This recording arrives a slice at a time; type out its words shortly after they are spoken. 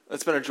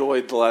It's been a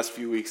joy the last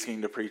few weeks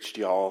getting to preach to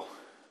y'all.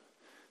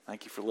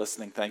 Thank you for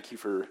listening. Thank you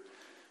for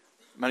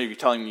many of you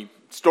telling me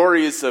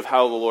stories of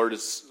how the Lord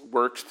has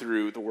worked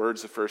through the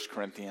words of 1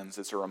 Corinthians.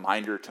 It's a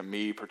reminder to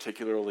me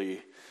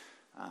particularly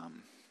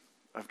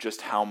of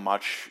just how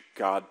much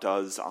God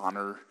does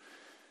honor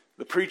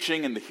the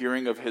preaching and the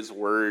hearing of His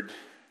word.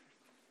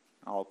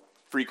 I'll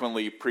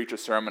frequently preach a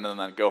sermon and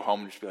then go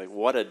home and just be like,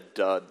 what a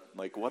dud.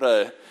 Like, what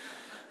a...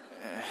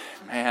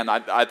 Man,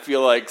 I'd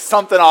feel like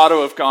something ought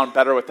to have gone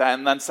better with that.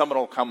 And then someone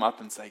will come up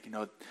and say,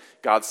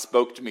 God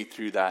spoke to me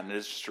through that. And it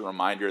is just a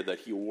reminder that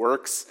He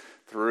works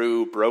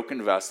through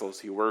broken vessels.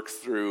 He works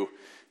through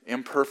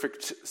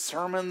imperfect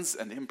sermons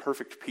and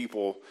imperfect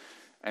people.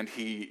 And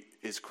He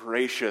is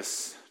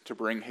gracious to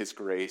bring His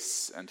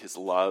grace and His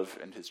love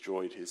and His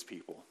joy to His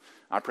people.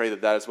 I pray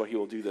that that is what He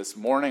will do this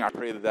morning. I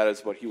pray that that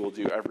is what He will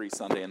do every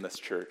Sunday in this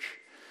church.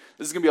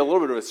 This is going to be a little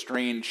bit of a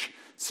strange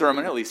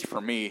sermon, at least for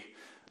me.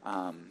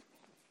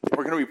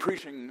 We're going to be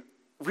preaching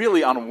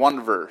really on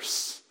one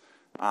verse.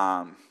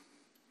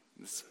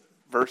 This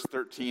verse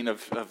 13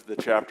 of the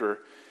chapter,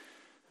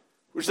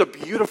 which is a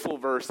beautiful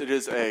verse. It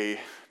is a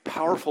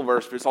powerful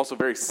verse, but it's also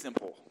very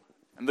simple.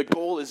 And the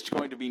goal is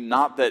going to be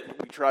not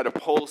that we try to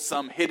pull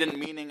some hidden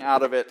meaning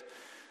out of it.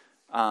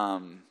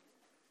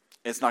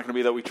 It's not going to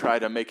be that we try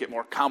to make it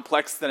more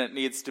complex than it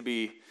needs to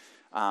be.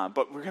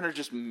 But we're going to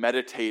just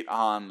meditate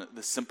on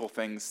the simple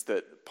things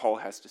that Paul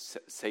has to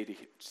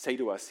say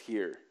to us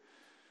here.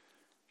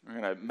 We're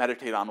going to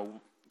meditate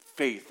on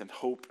faith and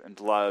hope and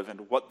love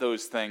and what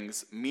those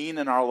things mean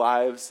in our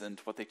lives and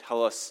what they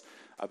tell us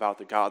about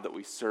the God that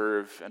we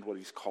serve and what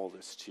He's called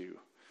us to.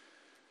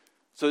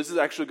 So this is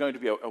actually going to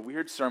be a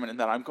weird sermon in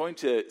that I'm going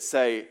to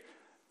say,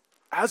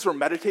 as we're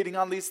meditating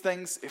on these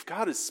things, if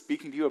God is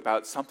speaking to you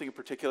about something in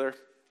particular,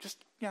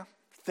 just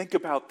think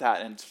about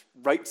that and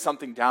write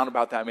something down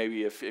about that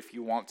maybe if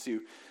you want to.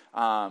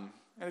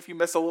 And if you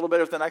miss a little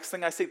bit of the next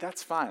thing I say,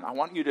 that's fine. I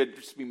want you to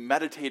just be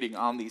meditating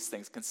on these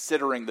things,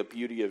 considering the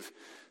beauty of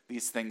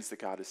these things that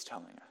God is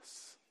telling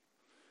us.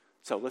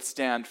 So let's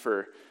stand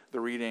for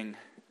the reading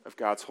of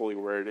God's holy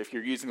word. If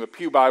you're using the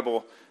Pew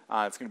Bible,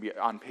 it's going to be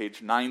on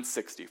page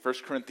 960, 1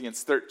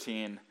 Corinthians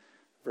 13,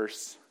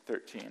 verse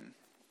 13. And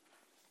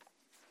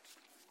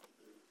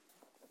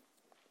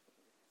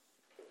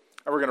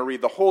we're going to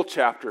read the whole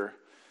chapter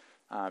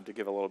to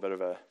give a little bit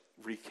of a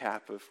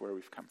recap of where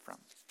we've come from.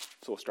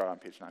 So we'll start on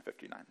page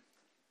 959.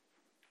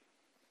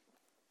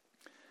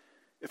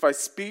 If I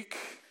speak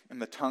in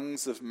the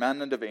tongues of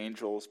men and of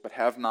angels, but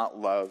have not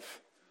love,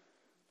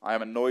 I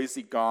am a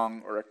noisy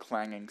gong or a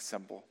clanging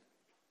cymbal.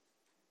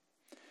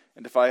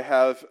 And if I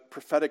have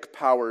prophetic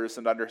powers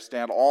and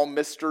understand all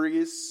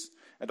mysteries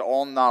and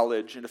all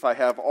knowledge, and if I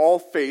have all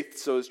faith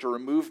so as to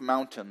remove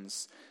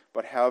mountains,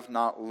 but have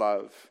not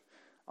love,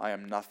 I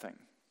am nothing.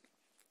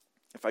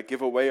 If I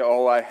give away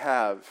all I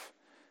have,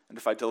 and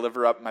if I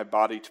deliver up my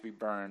body to be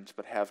burned,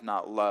 but have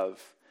not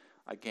love,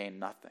 I gain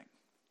nothing.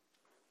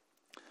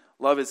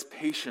 Love is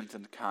patient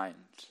and kind.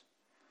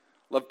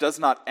 Love does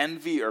not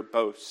envy or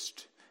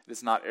boast. It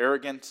is not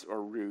arrogant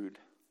or rude.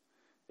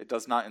 It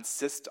does not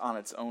insist on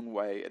its own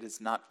way. It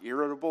is not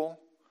irritable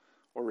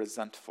or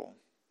resentful.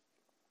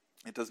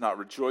 It does not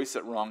rejoice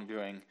at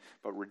wrongdoing,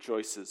 but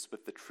rejoices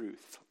with the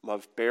truth.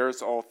 Love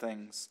bears all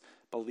things,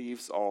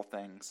 believes all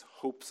things,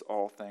 hopes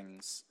all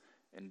things,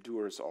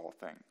 endures all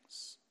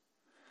things.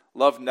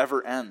 Love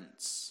never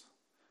ends.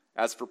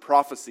 As for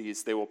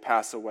prophecies, they will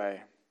pass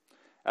away.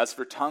 As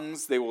for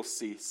tongues, they will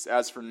cease.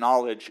 As for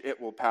knowledge,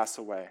 it will pass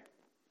away.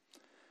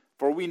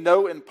 For we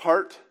know in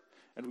part,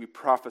 and we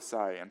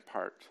prophesy in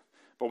part.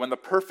 But when the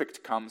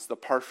perfect comes, the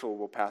partial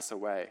will pass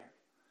away.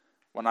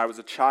 When I was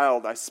a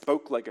child, I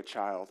spoke like a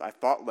child. I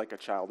thought like a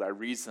child. I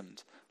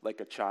reasoned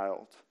like a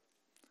child.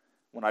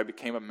 When I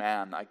became a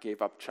man, I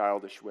gave up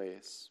childish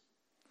ways.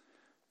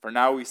 For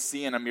now we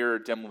see in a mirror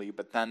dimly,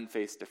 but then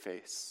face to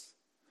face.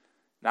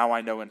 Now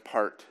I know in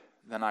part,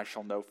 then I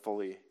shall know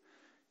fully,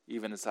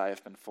 even as I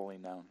have been fully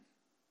known.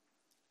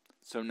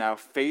 So now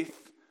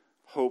faith,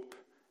 hope,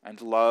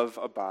 and love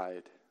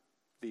abide,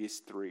 these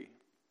three.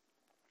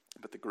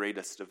 But the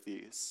greatest of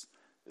these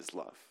is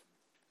love.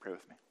 Pray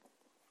with me.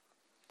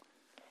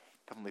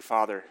 Heavenly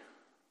Father,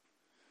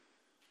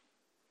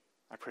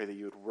 I pray that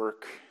you would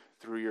work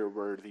through your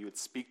word, that you would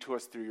speak to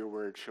us through your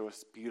word, show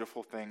us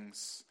beautiful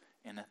things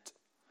in it.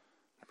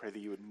 I pray that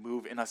you would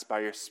move in us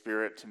by your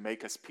Spirit to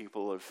make us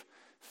people of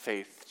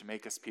faith, to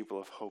make us people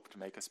of hope, to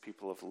make us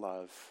people of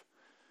love.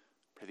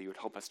 I pray that you would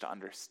help us to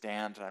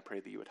understand, and I pray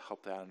that you would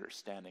help that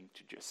understanding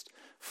to just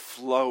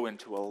flow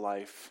into a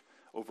life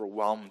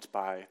overwhelmed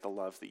by the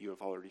love that you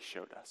have already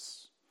showed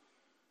us.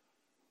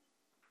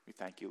 We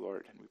thank you,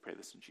 Lord, and we pray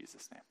this in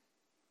Jesus' name.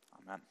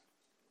 Amen.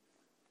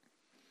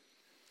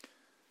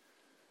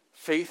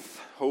 Faith,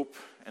 hope,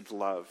 and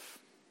love.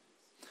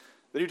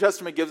 The New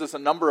Testament gives us a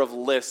number of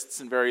lists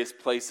in various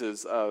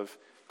places of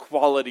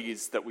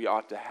qualities that we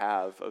ought to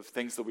have, of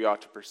things that we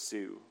ought to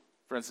pursue.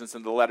 For instance,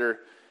 in the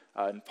letter,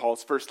 in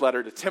Paul's first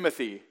letter to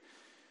Timothy,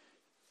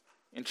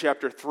 in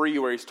chapter 3,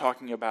 where he's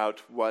talking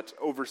about what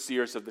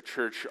overseers of the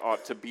church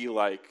ought to be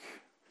like,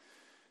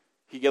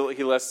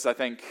 he lists, I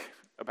think,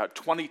 about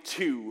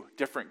 22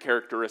 different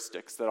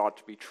characteristics that ought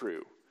to be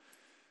true,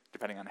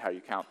 depending on how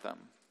you count them.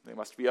 They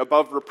must be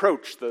above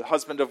reproach, the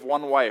husband of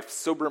one wife,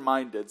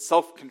 sober-minded,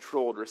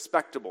 self-controlled,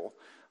 respectable,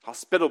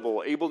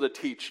 hospitable, able to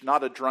teach,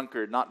 not a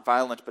drunkard, not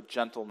violent but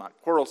gentle, not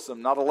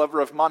quarrelsome, not a lover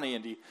of money,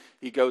 and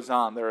he goes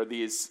on. There are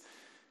these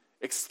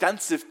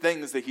extensive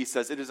things that he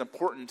says it is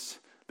important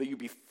that you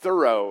be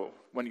thorough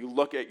when you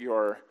look at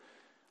your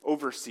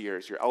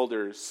overseers, your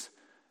elders,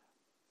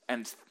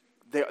 and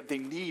they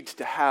need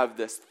to have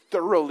this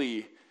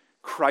thoroughly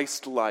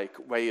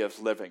Christ-like way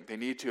of living. They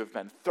need to have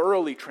been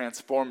thoroughly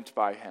transformed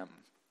by him.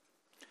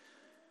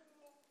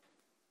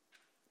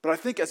 But I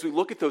think as we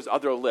look at those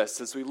other lists,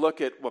 as we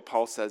look at what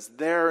Paul says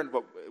there and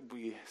what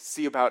we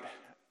see about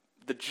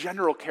the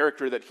general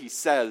character that he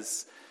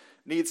says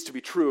needs to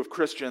be true of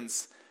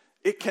Christians,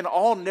 it can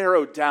all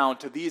narrow down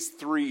to these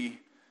three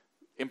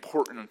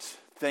important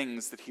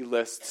things that he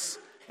lists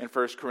in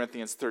 1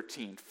 Corinthians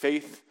 13: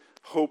 faith,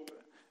 hope,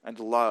 and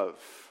love.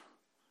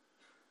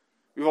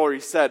 We've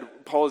already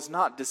said Paul is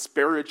not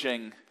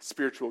disparaging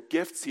spiritual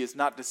gifts. He is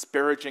not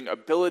disparaging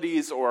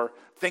abilities or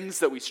things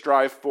that we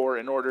strive for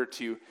in order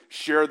to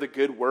share the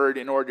good word,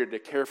 in order to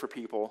care for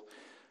people.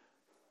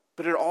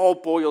 But it all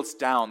boils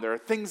down. There are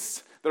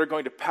things that are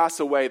going to pass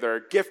away. There are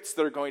gifts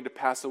that are going to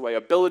pass away,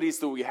 abilities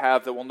that we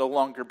have that will no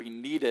longer be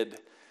needed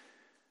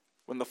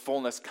when the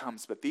fullness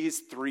comes. But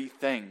these three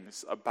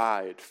things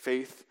abide: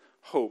 faith,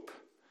 hope,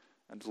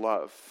 and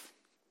love.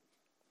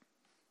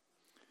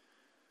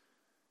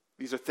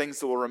 These are things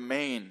that will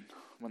remain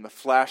when the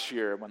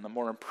flashier, when the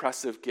more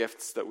impressive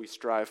gifts that we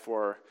strive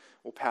for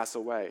will pass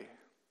away.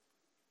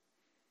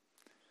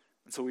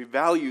 And so we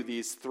value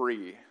these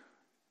three,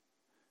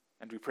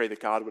 and we pray that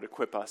God would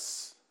equip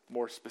us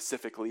more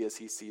specifically as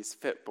he sees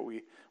fit. But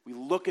we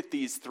look at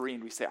these three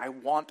and we say, I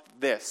want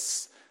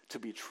this to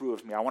be true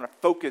of me. I want to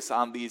focus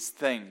on these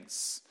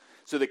things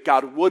so that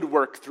God would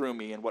work through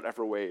me in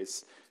whatever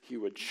ways he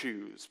would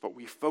choose. But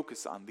we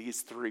focus on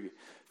these three: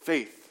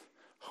 faith,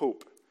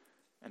 hope,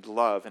 and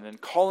love. And in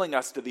calling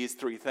us to these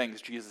three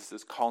things, Jesus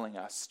is calling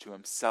us to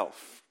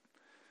himself,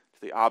 to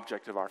the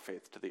object of our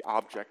faith, to the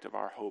object of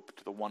our hope,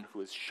 to the one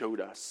who has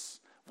showed us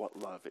what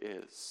love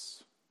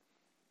is.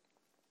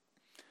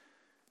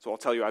 So I'll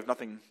tell you, I have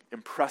nothing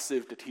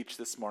impressive to teach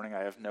this morning.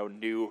 I have no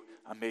new,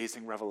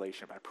 amazing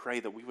revelation. But I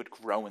pray that we would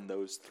grow in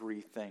those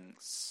three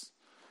things.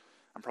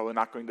 I'm probably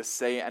not going to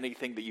say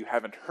anything that you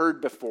haven't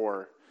heard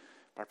before,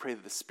 but I pray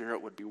that the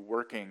Spirit would be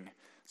working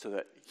so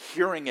that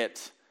hearing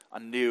it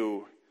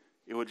anew,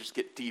 it would just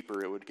get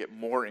deeper, it would get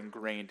more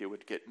ingrained, it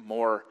would get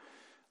more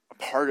a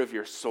part of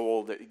your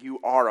soul, that you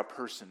are a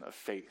person of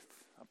faith,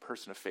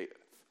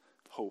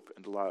 hope,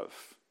 and love.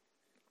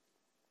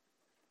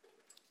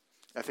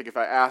 I think if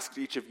I asked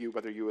each of you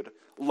whether you would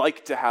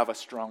like to have a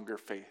stronger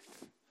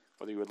faith,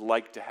 whether you would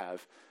like to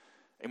have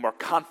a more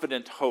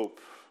confident hope,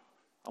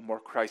 a more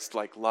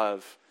Christ-like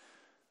love,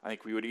 I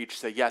think we would each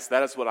say, yes,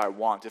 that is what I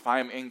want. If I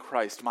am in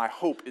Christ, my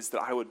hope is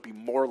that I would be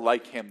more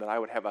like him, that I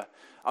would have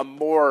a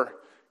more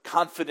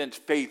confident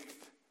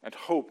faith and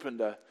hope and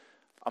a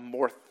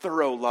more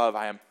thorough love.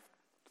 I am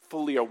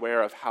fully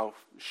aware of how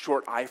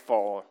short I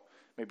fall.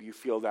 Maybe you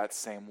feel that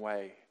same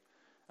way.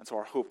 And so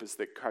our hope is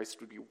that Christ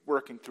would be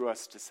working through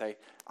us to say,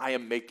 I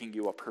am making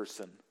you a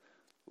person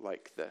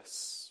like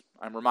this.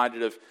 I'm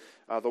reminded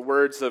of the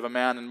words of a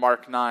man in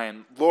Mark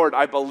 9, Lord,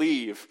 I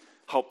believe,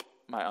 help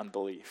my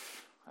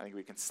unbelief. I think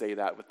we can say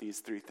that with these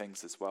three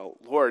things as well.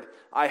 Lord,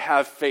 I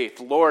have faith.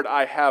 Lord,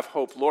 I have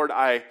hope. Lord,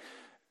 I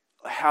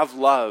have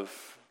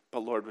love.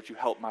 But Lord, would you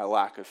help my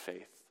lack of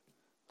faith?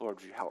 Lord,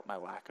 would you help my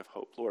lack of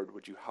hope? Lord,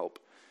 would you help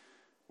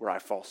where I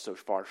fall so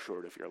far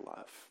short of your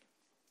love?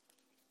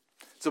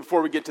 So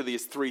before we get to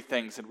these three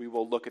things, and we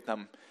will look at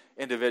them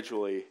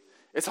individually,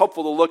 it's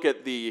helpful to look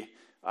at the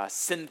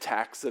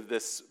syntax of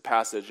this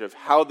passage, of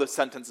how the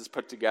sentence is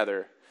put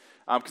together,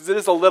 because it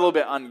is a little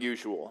bit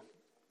unusual.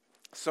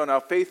 So now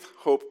faith,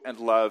 hope, and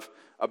love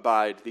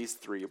abide, these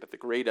three, but the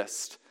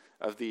greatest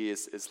of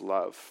these is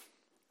love.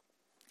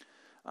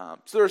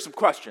 So there are some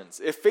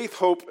questions. If faith,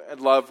 hope, and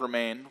love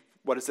remain,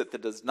 what is it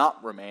that does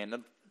not remain?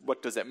 And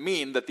what does it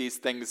mean that these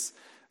things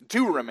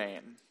do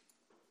remain?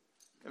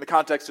 In the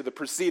context of the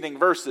preceding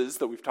verses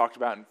that we've talked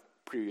about in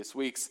previous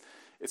weeks,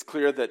 it's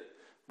clear that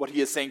what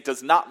he is saying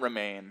does not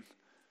remain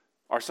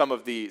are some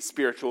of the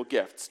spiritual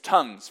gifts.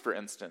 Tongues, for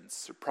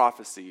instance, or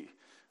prophecy,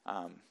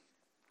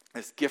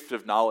 this gift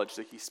of knowledge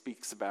that he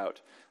speaks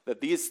about, that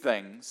these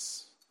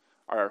things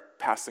are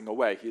passing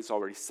away. He's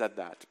already said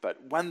that. But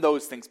when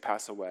those things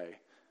pass away,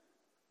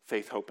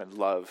 faith, hope, and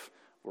love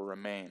will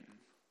remain.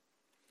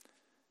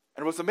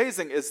 And what's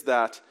amazing is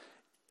that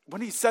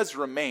when he says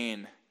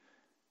remain,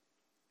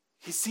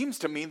 he seems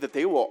to mean that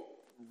they will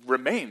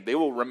remain. They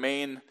will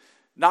remain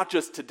not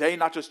just today,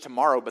 not just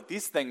tomorrow, but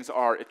these things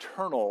are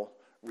eternal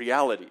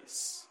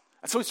realities.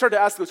 And so we start to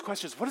ask those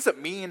questions. What does it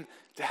mean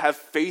to have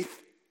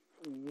faith,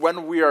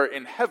 when we are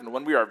in heaven,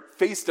 when we are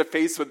face to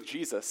face with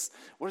Jesus,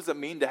 what does it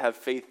mean to have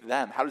faith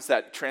then? How does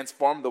that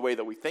transform the way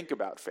that we think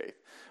about faith?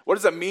 What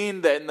does it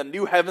mean that in the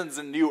new heavens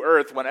and new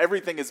earth, when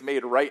everything is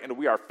made right and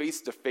we are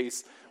face to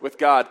face with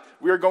God,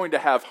 we are going to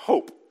have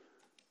hope?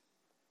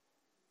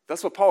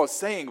 That's what Paul is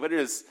saying, but it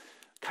is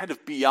kind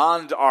of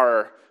beyond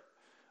our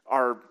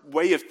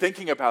way of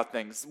thinking about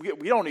things.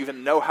 We don't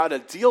even know how to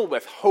deal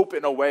with hope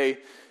in a way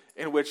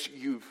in which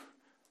you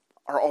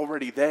are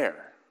already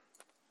there.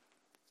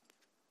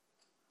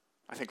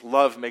 I think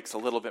love makes a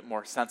little bit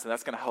more sense, and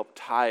that's going to help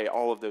tie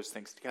all of those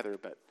things together.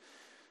 But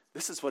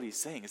this is what he's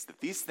saying, is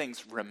that these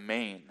things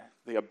remain.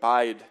 They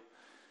abide,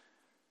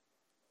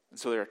 and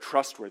so they are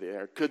trustworthy. They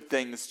are good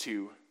things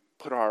to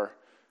put our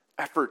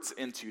efforts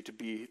into, to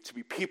be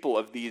people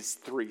of these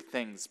three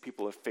things: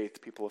 people of faith,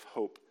 people of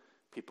hope,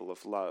 people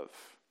of love.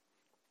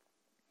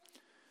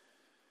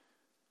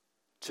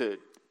 To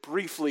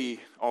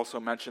briefly also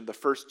mention the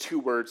first two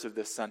words of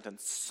this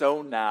sentence,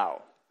 so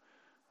now,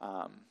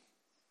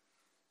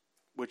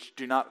 which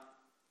do not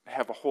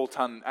have a whole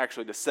ton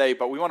actually to say,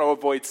 but we want to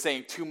avoid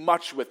saying too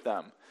much with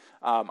them.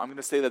 I'm going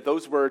to say that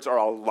those words are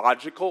a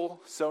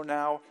logical so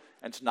now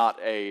and not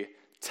a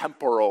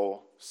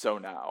temporal so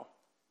now.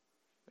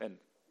 And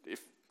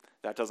if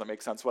that doesn't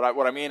make sense,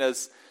 what I mean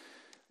is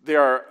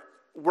there are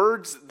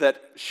words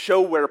that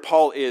show where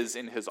Paul is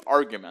in his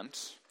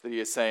argument, that he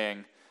is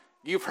saying,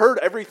 you've heard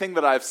everything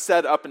that I've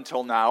said up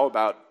until now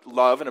about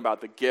love and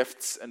about the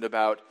gifts and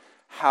about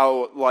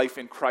how life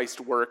in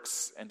Christ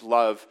works and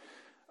love.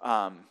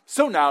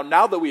 So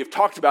now that we have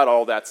talked about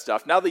all that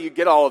stuff, now that you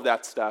get all of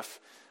that stuff,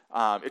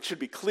 it should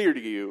be clear to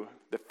you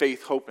that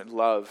faith, hope, and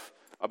love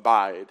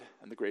abide,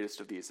 and the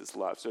greatest of these is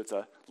love. So it's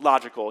a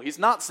logical. He's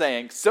not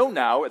saying, so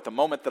now, at the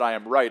moment that I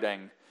am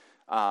writing,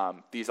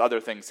 these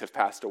other things have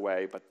passed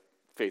away, but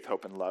faith,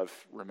 hope, and love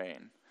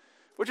remain.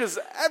 Which is,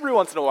 every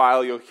once in a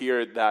while, you'll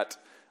hear that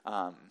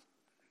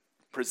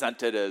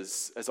presented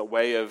as a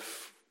way of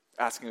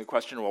asking the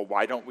question, well,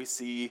 why don't we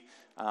see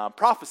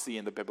prophecy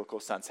in the biblical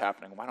sense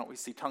happening? Why don't we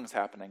see tongues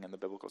happening in the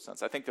biblical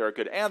sense? I think there are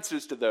good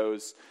answers to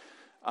those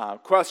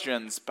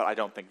questions, but I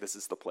don't think this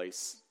is the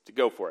place to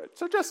go for it.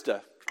 So just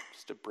to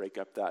break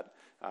up that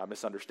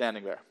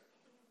misunderstanding there.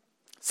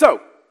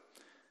 So,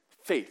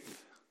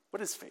 faith.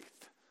 What is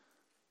faith?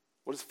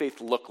 What does faith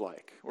look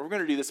like? What we're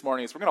going to do this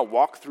morning is we're going to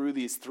walk through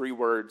these three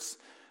words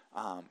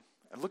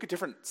and look at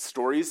different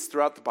stories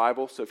throughout the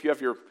Bible. So if you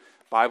have your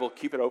Bible,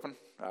 keep it open,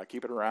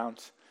 keep it around.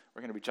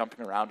 We're going to be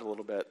jumping around a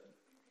little bit.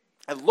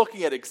 And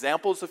looking at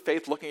examples of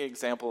faith, looking at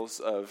examples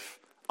of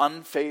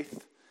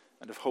unfaith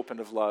and of hope and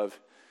of love,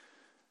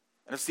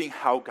 and of seeing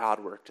how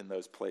God worked in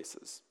those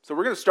places. So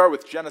we're going to start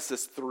with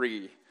Genesis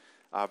 3,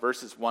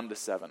 verses 1 to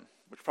 7,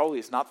 which probably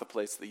is not the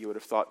place that you would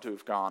have thought to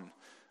have gone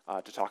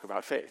to talk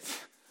about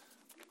faith.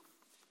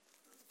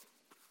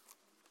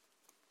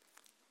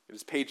 It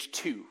was page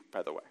 2,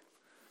 by the way.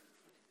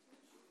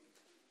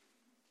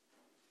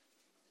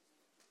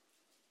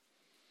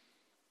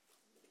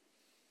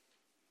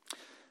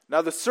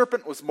 Now the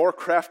serpent was more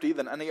crafty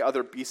than any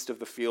other beast of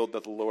the field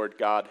that the Lord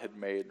God had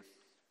made.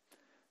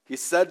 He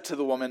said to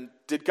the woman,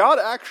 "Did God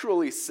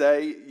actually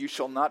say, 'You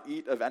shall not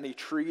eat of any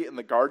tree in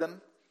the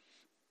garden'?"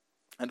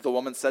 And the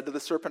woman said to the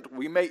serpent,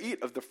 "We may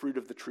eat of the fruit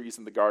of the trees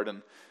in the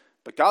garden.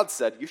 But God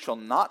said, 'You shall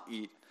not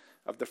eat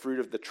of the fruit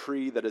of the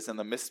tree that is in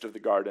the midst of the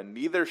garden,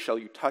 neither shall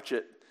you touch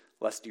it,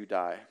 lest you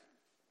die.'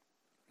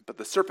 But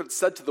the serpent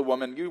said to the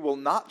woman, 'You will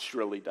not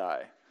surely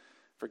die.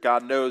 For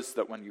God knows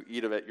that when you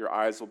eat of it, your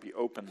eyes will be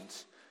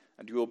opened,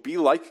 and you will be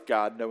like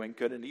God, knowing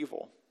good and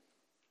evil.'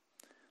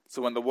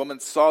 So when the woman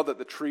saw that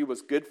the tree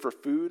was good for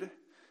food,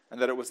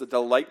 and that it was a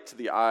delight to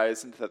the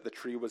eyes, and that the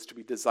tree was to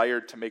be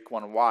desired to make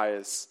one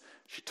wise,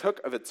 she took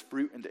of its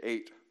fruit and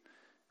ate.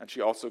 And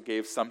she also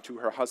gave some to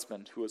her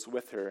husband who was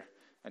with her,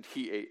 and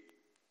he ate.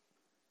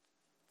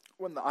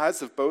 When the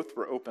eyes of both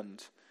were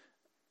opened,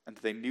 and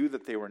they knew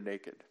that they were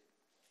naked,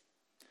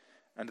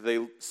 and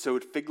they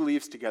sewed fig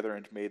leaves together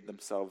and made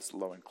themselves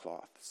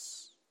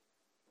loincloths.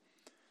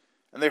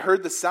 And they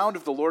heard the sound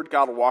of the Lord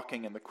God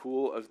walking in the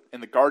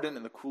garden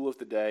in the cool of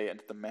the day, and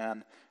the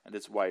man and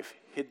his wife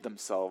hid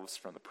themselves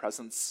from the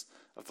presence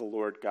of the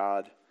Lord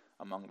God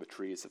among the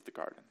trees of the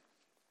garden."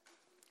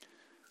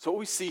 So what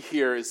we see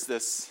here is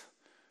this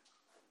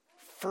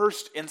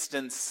first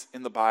instance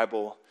in the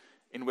Bible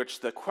in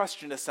which the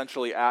question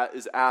essentially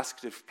is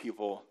asked of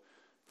people,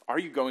 are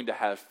you going to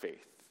have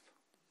faith?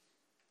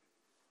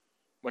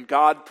 When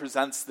God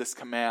presents this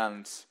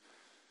command,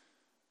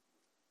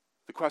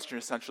 the question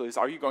essentially is,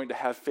 are you going to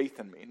have faith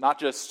in me? Not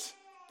just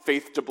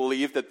faith to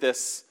believe that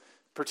this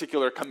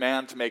particular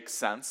command makes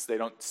sense. They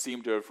don't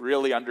seem to have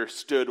really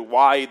understood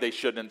why they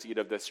shouldn't eat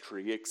of this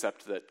tree,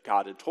 except that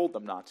God had told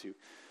them not to.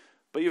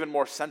 But even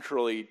more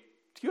centrally,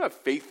 do you have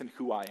faith in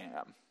who I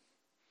am?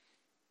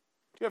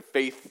 Do you have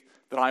faith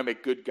that I am a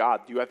good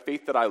God? Do you have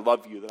faith that I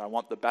love you, that I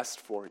want the best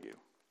for you?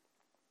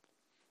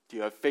 Do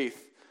you have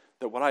faith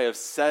that what I have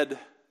said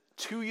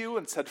to you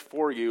and said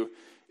for you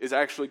is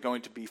actually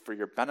going to be for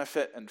your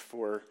benefit and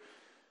for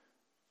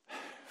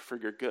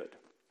your good?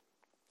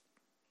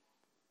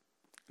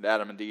 And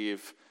Adam and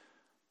Eve,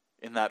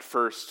 in that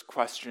first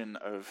question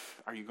of,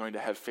 are you going to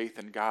have faith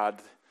in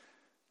God,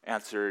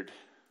 answered,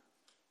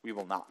 we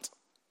will not.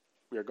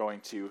 We are going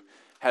to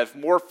have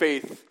more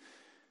faith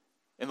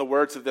in the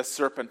words of this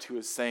serpent who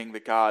is saying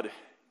that God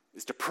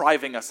is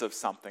depriving us of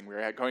something. We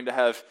are going to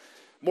have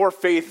more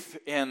faith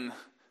in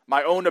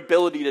my own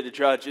ability to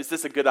judge, is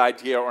this a good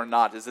idea or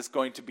not? Is this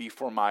going to be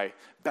for my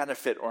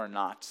benefit or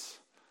not?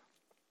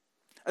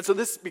 And so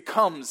this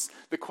becomes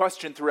the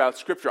question throughout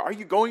Scripture. Are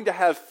you going to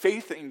have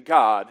faith in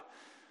God,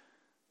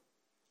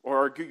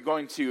 or are you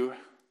going to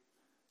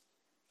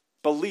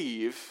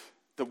believe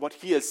that what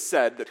he has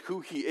said, that who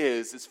he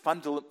is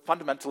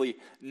fundamentally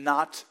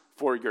not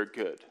for your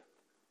good?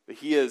 That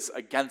he is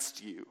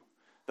against you,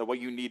 that what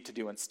you need to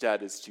do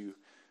instead is to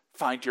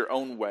find your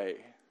own way,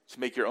 to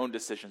make your own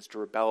decisions, to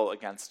rebel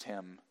against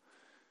him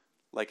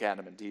like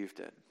Adam and Eve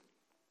did.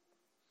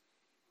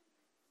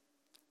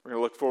 We're going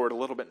to look forward a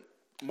little bit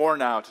more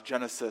now to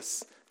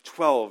Genesis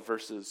 12,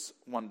 verses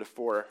 1 to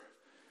 4.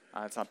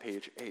 It's on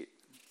page 8.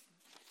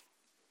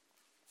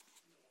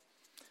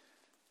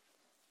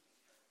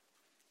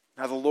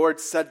 Now the Lord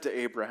said to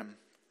Abraham,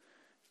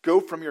 "Go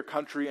from your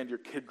country and your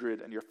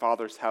kindred and your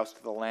father's house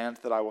to the land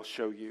that I will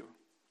show you.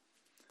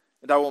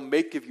 And I will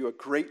make of you a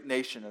great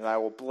nation, and I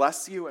will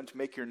bless you and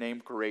make your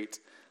name great,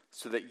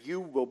 so that you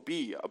will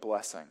be a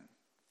blessing.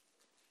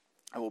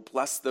 I will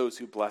bless those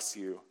who bless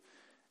you,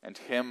 and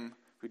him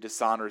who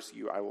dishonors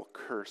you I will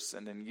curse,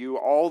 and in you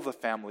all the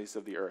families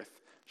of the earth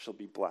shall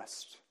be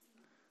blessed."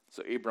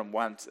 So Abram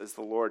went as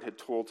the Lord had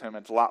told him,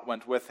 and Lot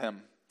went with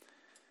him.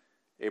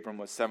 Abram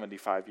was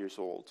 75 years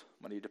old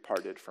when he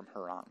departed from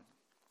Haran.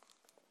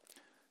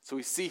 So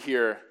we see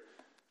here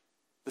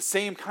the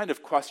same kind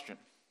of question.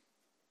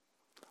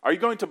 Are you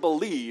going to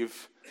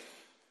believe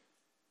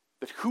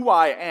that who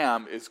I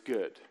am is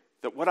good?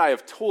 That what I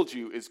have told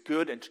you is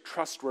good and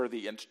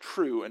trustworthy and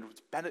true and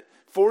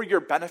for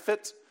your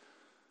benefit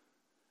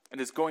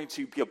and is going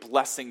to be a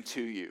blessing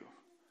to you?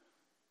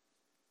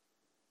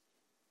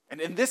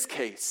 And in this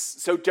case,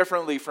 so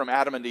differently from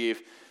Adam and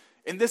Eve,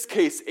 in this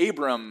case,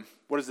 Abram,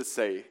 what does it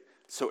say?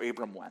 So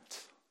Abram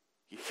went.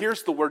 He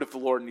hears the word of the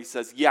Lord and he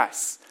says,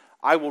 yes,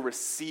 I will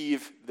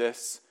receive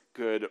this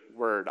good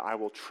word. I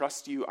will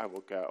trust you. I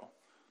will go.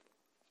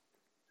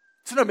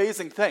 It's an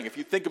amazing thing if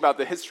you think about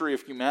the history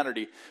of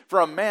humanity.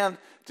 For a man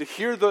to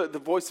hear the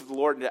voice of the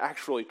Lord and to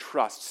actually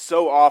trust.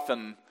 So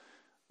often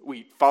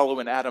we follow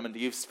in Adam and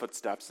Eve's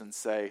footsteps and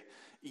say,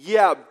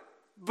 yeah,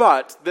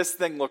 but this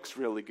thing looks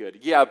really good.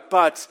 Yeah,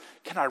 but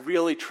can I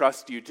really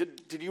trust you?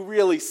 Did you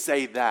really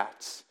say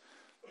that?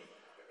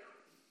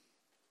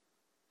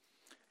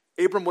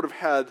 Abram would have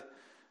had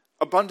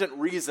abundant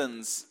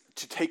reasons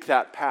to take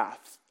that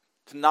path,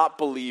 to not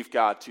believe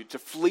God, to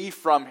flee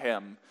from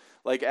him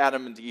like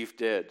Adam and Eve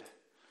did.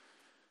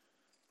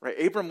 Right?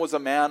 Abram was a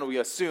man, we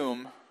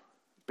assume,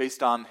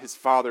 based on his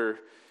father,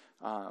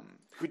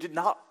 who did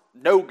not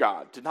know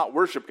God, did not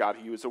worship God.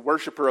 He was a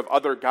worshiper of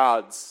other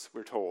gods,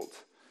 we're told.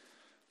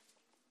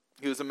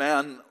 He was a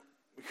man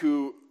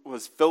who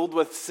was filled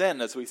with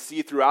sin, as we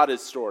see throughout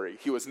his story.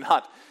 He was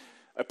not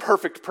a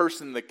perfect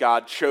person that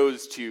God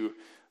chose to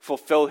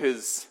fulfill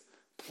his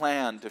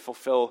plan, to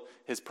fulfill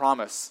his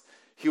promise.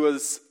 He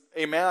was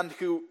a man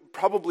who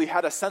probably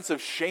had a sense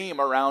of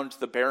shame around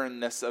the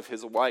barrenness of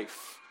his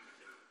wife.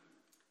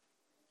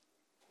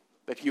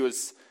 That he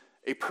was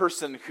a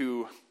person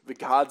who the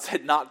gods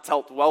had not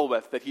dealt well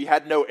with, that he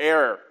had no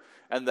heir,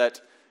 and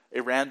that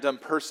a random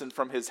person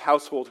from his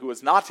household who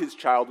was not his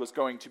child was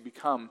going to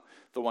become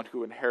the one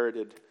who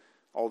inherited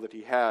all that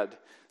he had.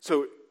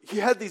 So he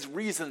had these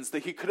reasons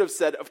that he could have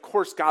said, of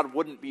course God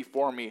wouldn't be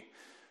for me.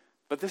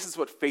 But this is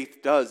what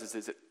faith does,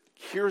 is it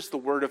hears the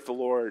word of the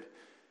Lord,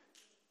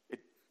 it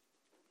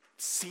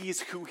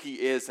sees who he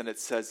is, and it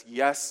says,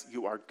 yes,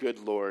 you are good,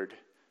 Lord.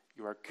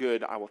 You are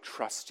good. I will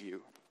trust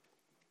you.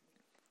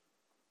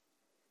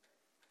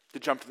 To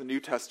jump to the New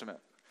Testament,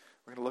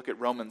 we're going to look at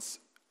Romans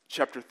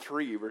chapter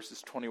 3,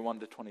 verses 21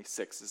 to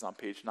 26. This is on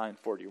page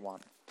 941.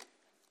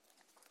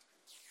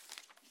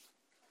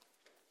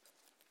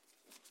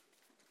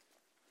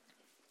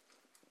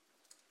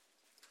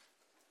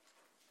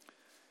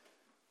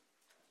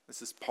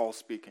 This is Paul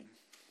speaking.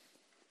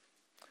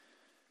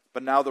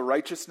 But now the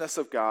righteousness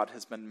of God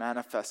has been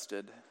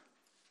manifested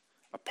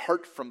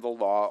apart from the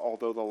law,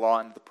 although the law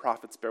and the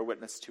prophets bear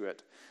witness to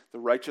it. The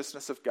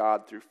righteousness of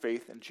God through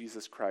faith in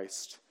Jesus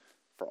Christ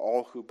for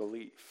all who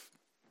believe.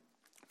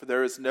 For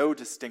there is no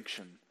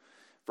distinction.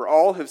 For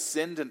all have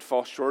sinned and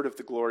fall short of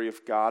the glory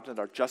of God and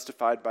are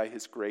justified by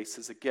his grace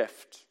as a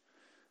gift,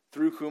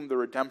 through whom the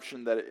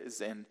redemption that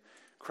is in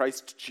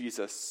Christ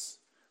Jesus,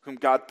 whom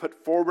God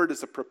put forward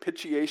as a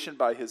propitiation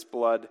by his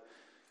blood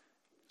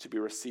to be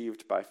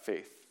received by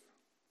faith.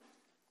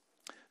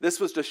 This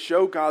was to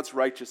show God's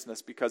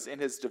righteousness, because in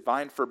his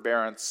divine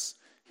forbearance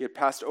he had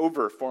passed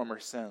over former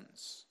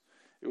sins.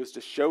 It was to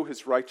show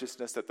his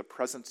righteousness at the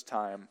present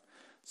time,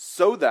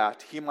 so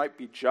that he might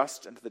be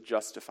just and the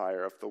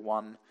justifier of the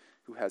one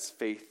who has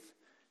faith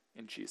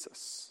in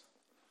Jesus.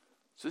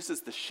 So this is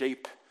the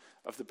shape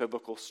of the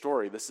biblical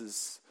story. This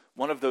is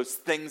one of those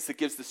things that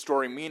gives the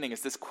story meaning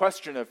is this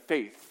question of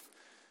faith.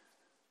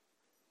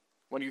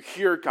 When you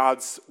hear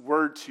God's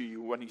word to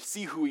you, when you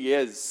see who he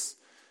is,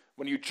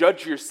 when you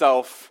judge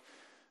yourself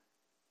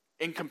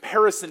in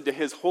comparison to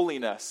his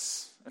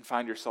holiness and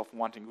find yourself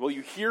wanting, will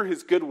you hear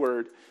his good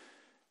word?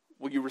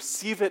 Will you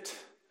receive it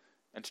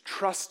and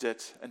trust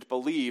it and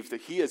believe that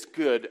he is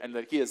good and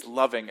that he is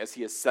loving as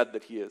he has said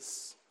that he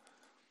is?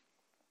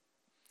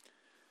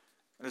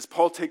 And as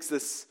Paul takes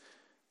this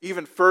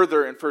even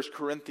further in 1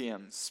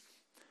 Corinthians,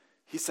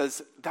 he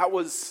says that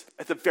was,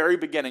 at the very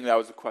beginning, that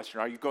was the question.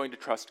 Are you going to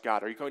trust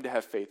God? Are you going to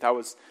have faith? That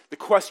was the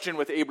question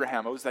with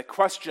Abraham. It was that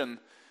question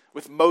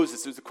with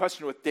Moses. It was the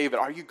question with David.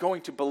 Are you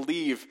going to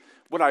believe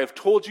what I have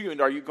told you,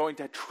 and are you going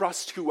to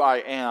trust who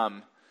I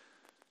am?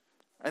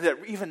 And that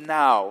even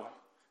now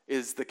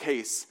is the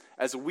case.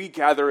 As we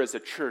gather as a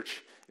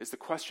church, is the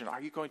question,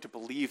 are you going to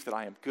believe that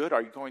I am good?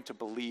 Are you going to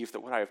believe that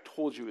what I have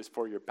told you is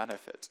for your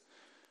benefit?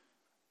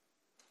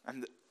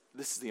 And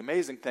this is the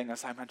amazing thing,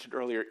 as I mentioned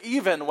earlier,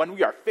 even when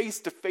we are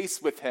face to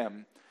face with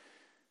him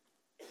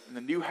in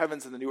the new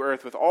heavens and the new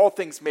earth, with all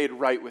things made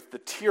right, with the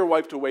tear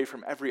wiped away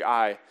from every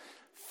eye,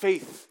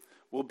 faith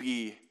will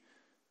be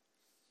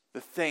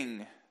the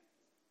thing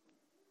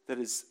that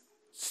is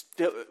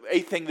still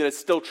a thing that is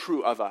still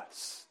true of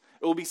us.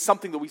 It will be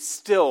something that we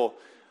still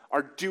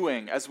are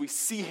doing as we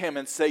see him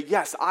and say,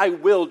 yes, I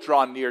will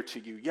draw near to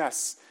you.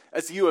 Yes,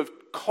 as you have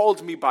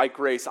called me by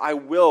grace, I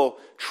will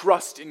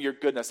trust in your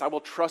goodness. I will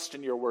trust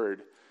in your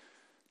word.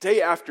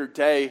 Day after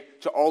day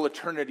to all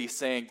eternity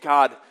saying,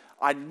 God,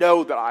 I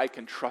know that I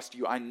can trust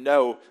you. I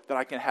know that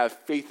I can have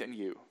faith in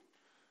you.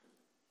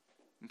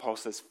 And Paul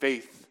says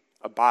faith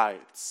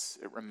abides.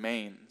 It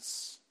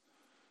remains.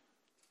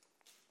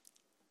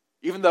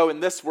 Even though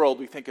in this world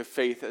we think of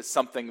faith as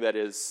something that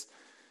is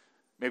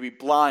maybe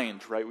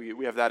blind, right?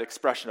 We have that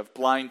expression of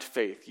blind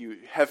faith. You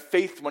have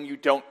faith when you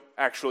don't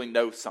actually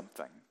know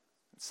something.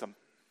 It's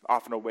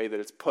often a way that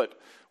it's put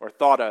or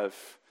thought of.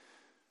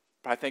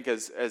 But I think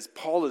as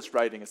Paul is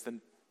writing,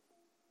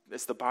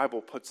 as the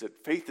Bible puts it,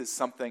 faith is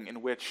something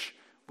in which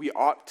we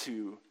ought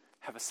to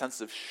have a sense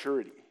of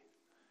surety,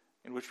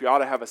 in which we ought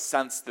to have a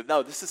sense that,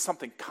 no, this is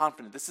something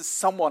confident. This is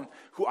someone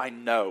who I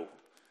know.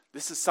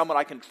 This is someone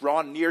I can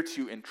draw near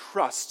to and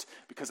trust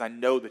because I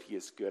know that he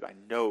is good. I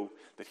know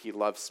that he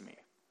loves me.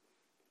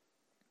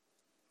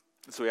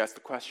 And so we ask the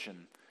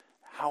question,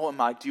 how am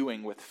I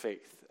doing with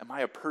faith? Am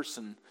I a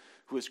person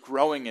who is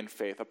growing in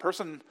faith? A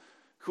person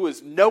who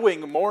is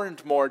knowing more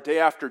and more day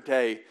after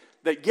day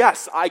that,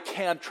 yes, I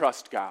can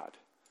trust God.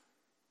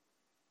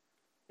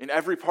 In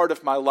every part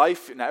of my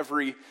life, in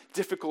every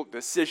difficult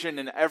decision,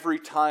 in every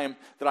time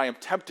that I am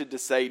tempted to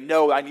say,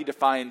 no, I need to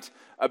find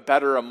a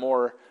better, a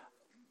more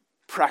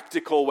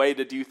practical way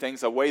to do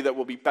things, a way that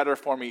will be better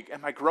for me.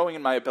 Am I growing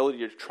in my ability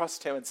to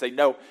trust him and say,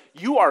 no,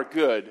 you are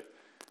good.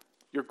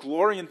 Your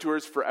glory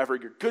endures forever.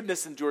 Your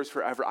goodness endures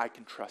forever. I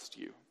can trust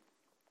you.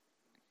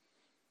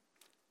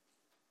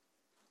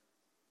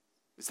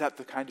 Is that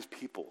the kind of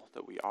people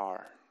that we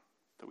are?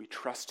 That we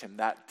trust him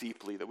that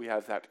deeply, that we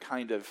have that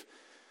kind of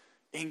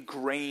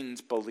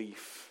ingrained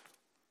belief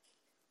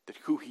that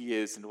who he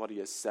is and what he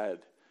has said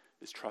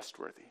is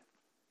trustworthy?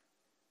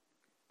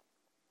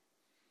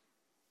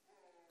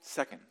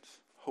 Second,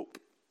 hope.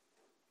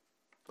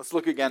 Let's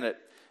look again at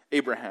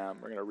Abraham.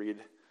 We're going to read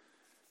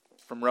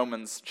from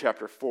Romans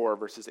chapter 4,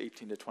 verses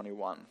 18 to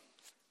 21.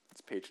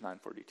 It's page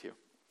 942.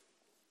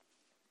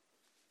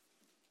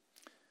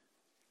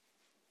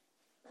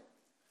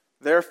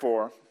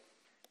 Therefore,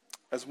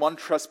 as one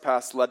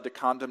trespass led to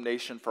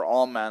condemnation for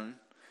all men,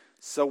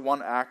 so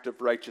one act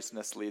of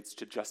righteousness leads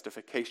to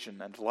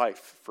justification and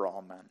life for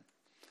all men.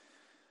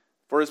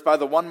 For as by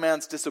the one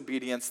man's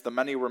disobedience the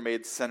many were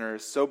made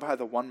sinners, so by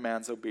the one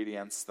man's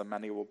obedience the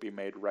many will be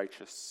made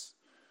righteous.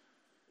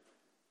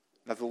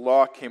 Now the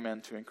law came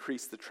in to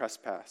increase the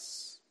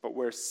trespass, but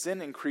where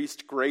sin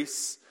increased,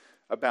 grace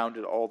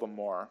abounded all the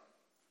more,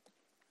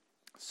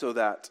 so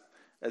that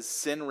as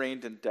sin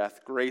reigned in death,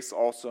 grace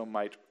also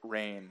might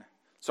reign.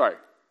 Sorry,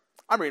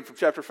 I'm reading from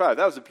chapter 5.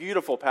 That was a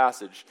beautiful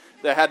passage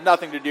that had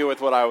nothing to do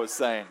with what I was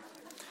saying.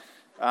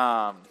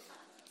 I'm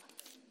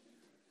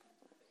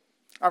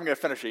going to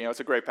finish it. It's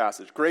a great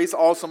passage. Grace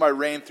also might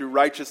reign through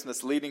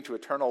righteousness, leading to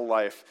eternal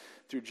life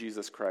through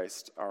Jesus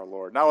Christ our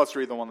Lord. Now let's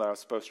read the one that I was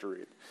supposed to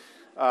read.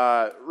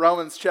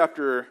 Romans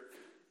chapter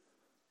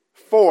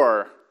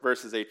 4,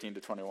 verses 18 to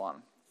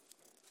 21.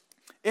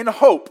 In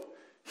hope,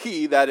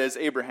 he, that is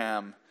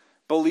Abraham,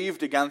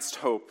 believed against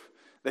hope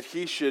that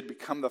he should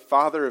become the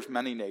father of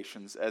many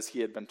nations, as he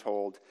had been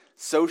told,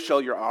 so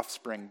shall your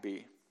offspring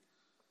be.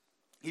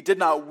 He did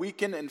not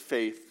weaken in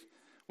faith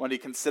when he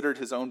considered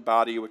his own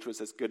body, which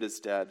was as good as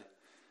dead,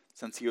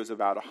 since he was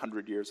about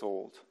 100 years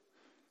old,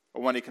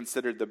 or when he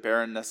considered the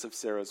barrenness of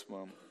Sarah's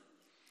womb.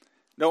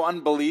 No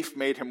unbelief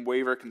made him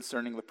waver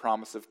concerning the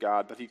promise of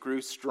God, but he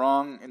grew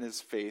strong in his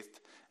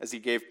faith as he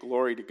gave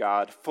glory to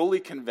God,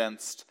 fully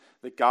convinced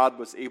that God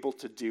was able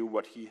to do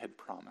what he had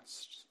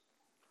promised.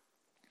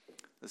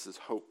 This is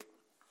hope.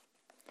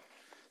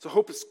 So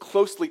hope is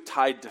closely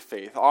tied to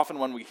faith. Often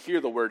when we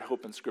hear the word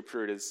hope in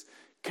Scripture, it is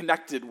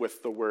connected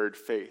with the word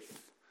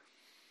faith.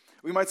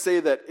 We might say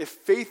that if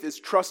faith is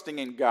trusting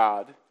in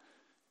God,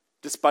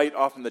 despite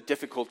often the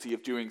difficulty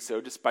of doing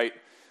so, despite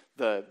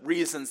the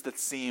reasons that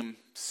seem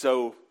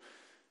so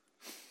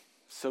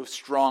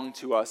strong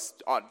to us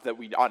that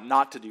we ought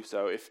not to do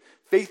so, if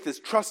faith is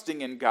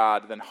trusting in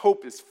God, then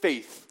hope is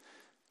faith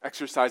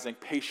exercising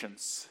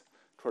patience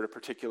toward a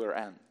particular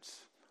end.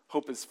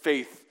 Hope is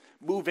faith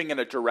moving in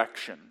a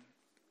direction.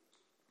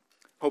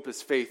 Hope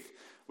is faith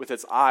with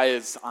its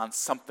eyes on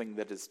something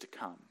that is to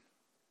come.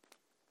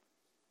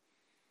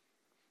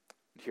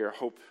 Here,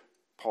 hope,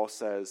 Paul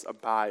says,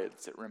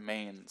 abides, it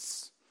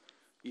remains,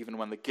 even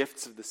when the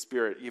gifts of the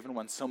Spirit, even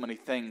when so many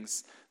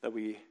things that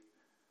we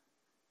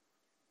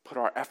put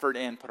our effort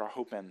in, put our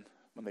hope in,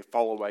 when they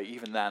fall away,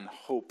 even then,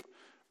 hope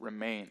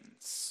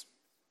remains.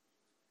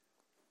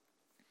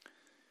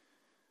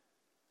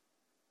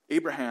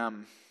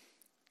 Abraham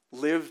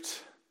lived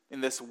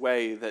in this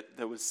way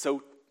that was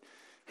so,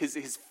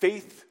 his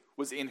faith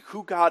was in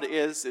who God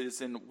is, it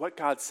is in what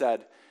God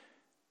said.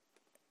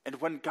 And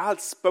when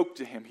God spoke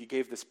to him, he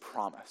gave this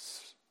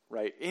promise,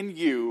 right? In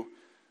you,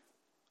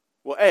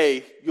 well,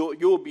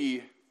 you'll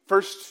be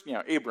first,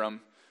 Abram,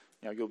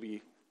 you'll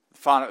be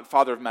the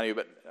father of many,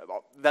 but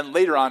then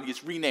later on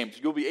he's renamed.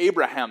 You'll be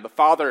Abraham, the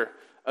father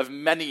of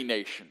many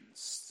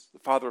nations, the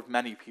father of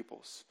many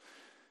peoples.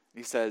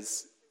 He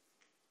says,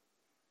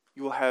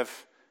 you will have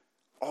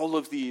all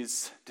of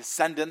these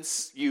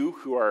descendants, you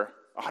who are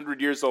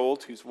 100 years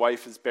old, whose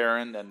wife is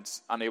barren and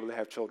unable to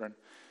have children.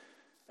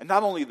 And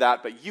not only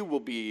that, but you will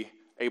be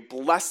a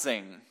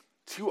blessing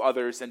to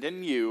others, and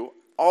in you,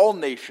 all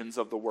nations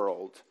of the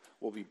world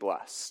will be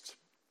blessed.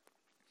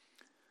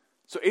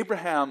 So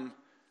Abraham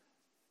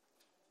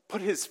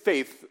put his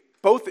faith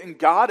both in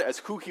God as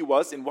who he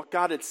was, in what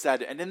God had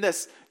said, and in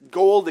this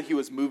goal that he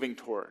was moving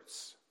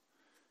towards.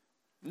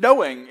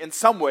 Knowing, in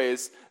some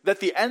ways, that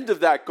the end of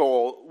that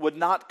goal would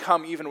not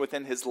come even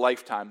within his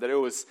lifetime, that it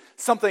was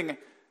something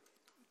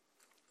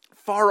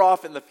far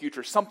off in the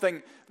future,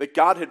 something that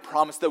God had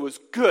promised that was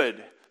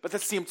good, but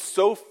that seemed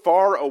so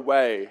far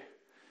away.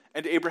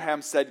 And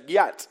Abraham said,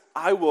 yet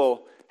I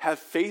will have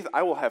faith,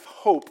 I will have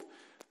hope,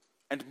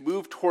 and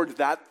move toward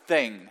that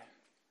thing.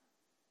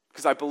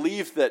 Because I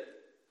believe that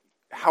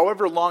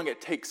however long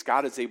it takes,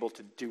 God is able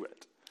to do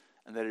it.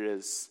 And that it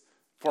is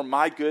for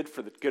my good,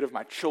 for the good of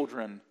my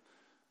children,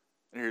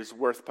 and it is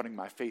worth putting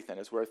my faith in,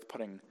 it is worth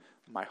putting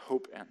my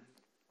hope in.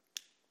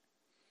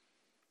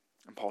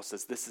 And Paul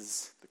says this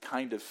is the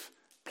kind of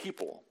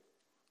people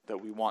that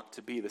we want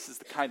to be. This is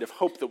the kind of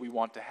hope that we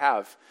want to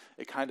have.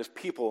 A kind of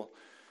people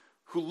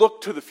who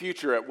look to the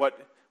future at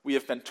what we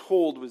have been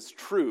told was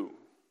true.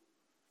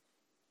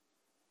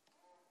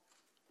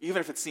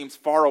 Even if it seems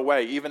far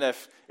away, even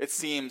if it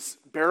seems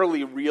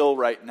barely real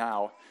right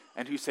now,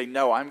 and who say,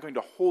 no, I'm going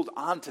to hold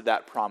on to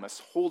that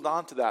promise, hold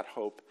on to that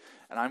hope,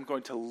 and I'm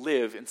going to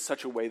live in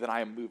such a way that I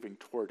am moving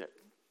toward it.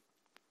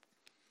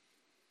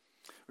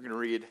 We're going to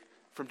read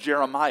from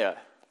Jeremiah,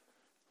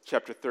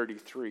 chapter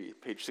 33,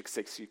 page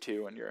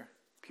 662 in your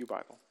Pew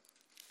Bible.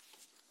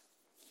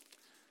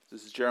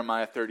 This is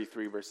Jeremiah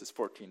 33, verses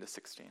 14 to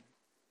 16.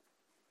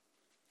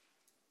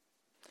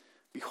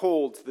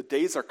 Behold, the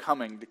days are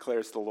coming,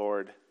 declares the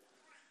Lord,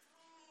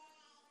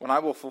 when I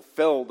will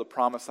fulfill the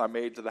promise I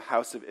made to the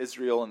house of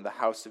Israel and the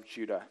house of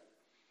Judah.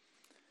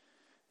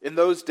 In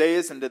those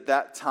days and at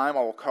that time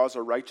I will cause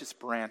a righteous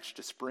branch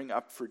to spring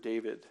up for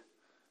David,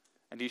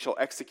 and he shall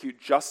execute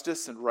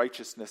justice and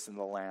righteousness in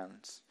the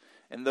land.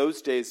 In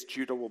those days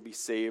Judah will be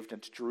saved,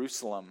 and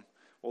Jerusalem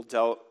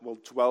will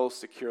dwell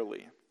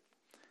securely.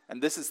 And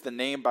this is the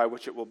name by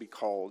which it will be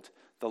called: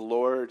 the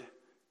Lord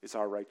is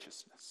our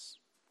righteousness.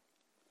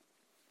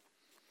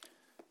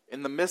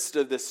 In the midst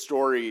of this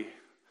story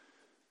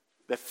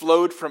that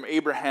flowed from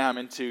Abraham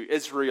into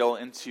Israel,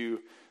 into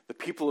the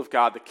people of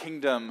God, the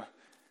kingdom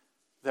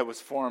that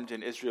was formed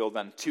in Israel,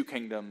 then two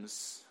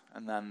kingdoms,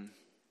 and then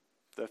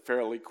the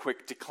fairly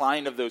quick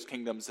decline of those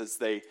kingdoms as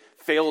they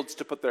failed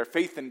to put their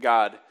faith in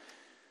God,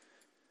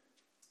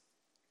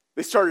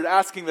 they started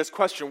asking this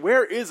question: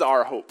 where is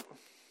our hope?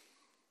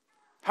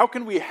 How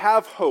can we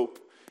have hope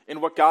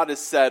in what God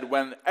has said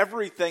when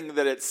everything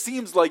that it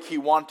seems like he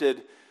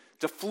wanted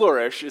to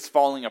flourish is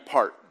falling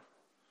apart?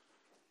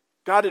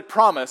 God had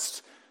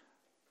promised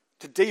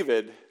to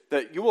David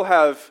that you will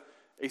have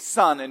a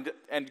son,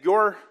 and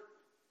your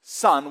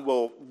son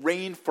will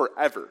reign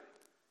forever.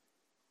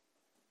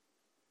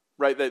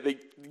 Right? That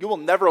you will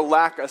never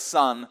lack a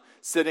son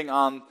sitting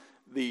on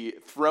the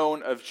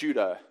throne of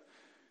Judah.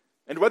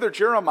 And whether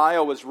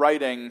Jeremiah was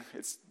writing,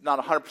 it's not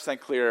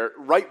 100% clear,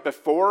 right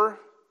before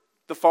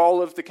the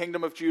fall of the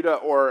kingdom of Judah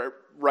or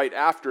right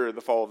after the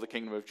fall of the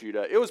kingdom of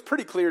Judah, it was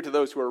pretty clear to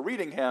those who are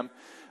reading him,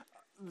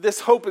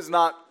 this hope is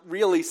not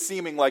really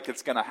seeming like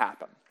it's going to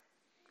happen.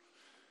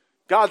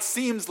 God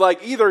seems like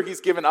either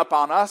he's given up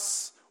on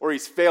us or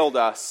he's failed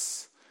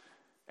us.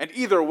 And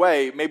either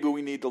way, maybe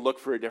we need to look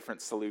for a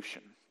different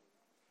solution.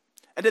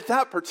 And at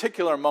that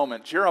particular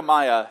moment,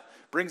 Jeremiah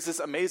brings this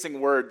amazing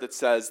word that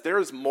says, there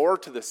is more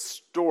to the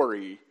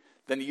story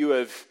than you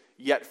have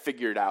yet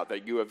figured out,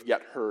 that you have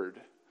yet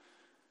heard.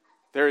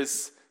 There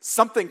is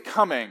something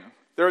coming.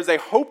 There is a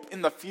hope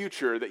in the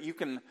future that you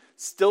can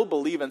still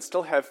believe and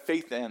still have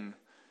faith in,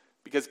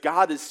 because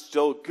God is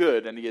still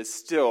good and he is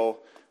still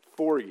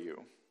for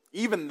you,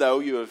 even though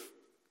you have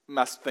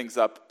messed things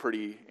up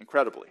pretty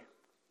incredibly.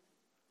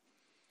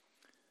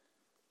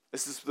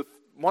 This is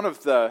one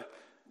of the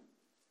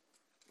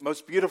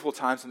most beautiful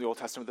times in the Old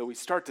Testament that we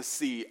start to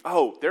see,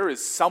 oh, there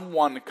is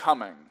someone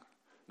coming.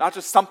 Not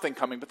just something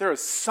coming, but there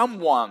is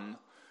someone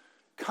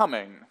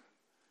coming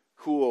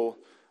who will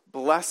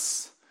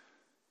bless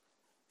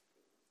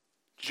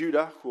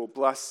Judah, who will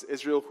bless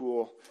Israel, who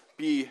will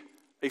be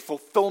a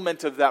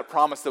fulfillment of that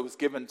promise that was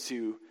given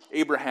to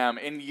Abraham.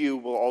 In you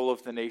will all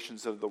of the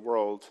nations of the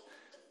world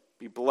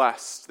be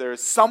blessed. There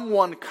is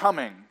someone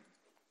coming.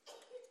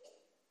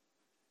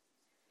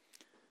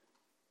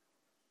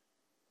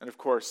 And of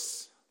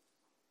course,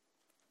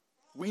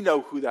 we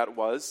know who that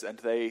was, and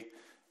they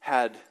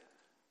had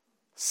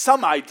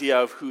some idea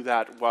of who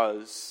that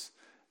was,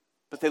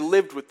 but they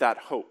lived with that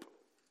hope.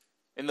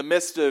 In the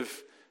midst of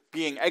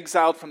being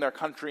exiled from their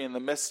country, in the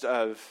midst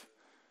of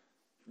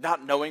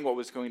not knowing what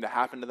was going to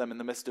happen to them, in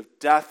the midst of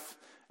death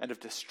and of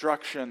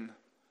destruction,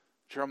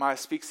 Jeremiah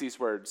speaks these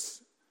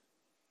words.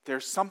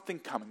 There's something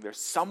coming. There's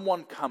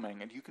someone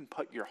coming, and you can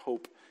put your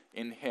hope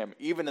in him,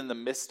 even in the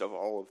midst of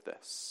all of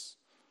this.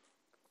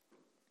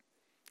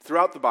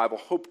 Throughout the Bible,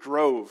 hope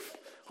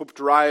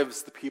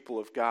drives the people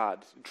of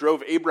God. It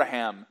drove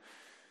Abraham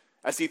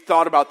as he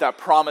thought about that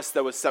promise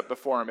that was set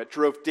before him. It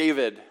drove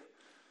David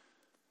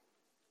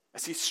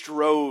as he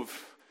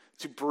strove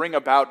to bring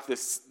about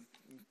this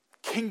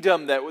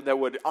kingdom that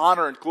would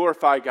honor and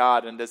glorify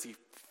God, and as he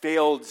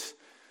failed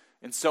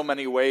in so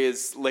many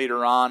ways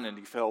later on, and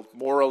he failed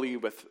morally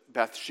with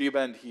Bathsheba,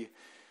 and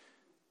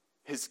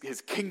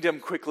his kingdom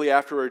quickly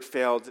afterward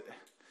failed.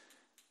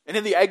 And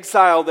in the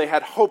exile, they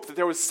had hope that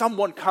there was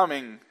someone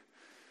coming.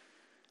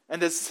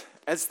 And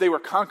as they were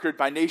conquered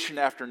by nation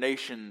after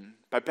nation,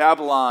 by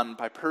Babylon,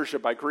 by Persia,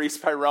 by Greece,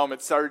 by Rome,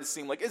 it started to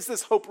seem like, is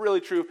this hope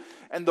really true?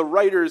 And the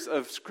writers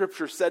of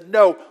Scripture said,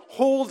 no,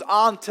 hold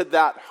on to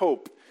that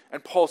hope.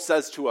 And Paul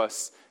says to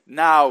us,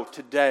 now,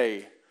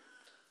 today,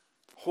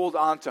 hold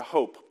on to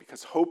hope,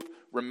 because hope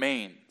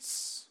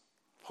remains.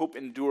 Hope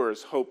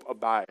endures, hope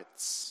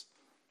abides.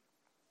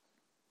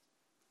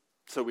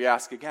 So we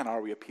ask again,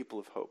 are we a people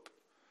of hope?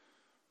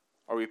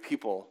 Are we a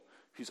people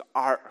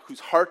whose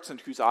hearts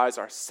and whose eyes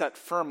are set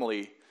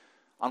firmly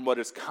on what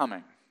is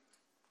coming?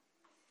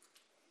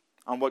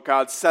 On what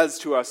God says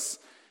to us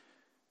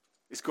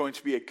is going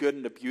to be a good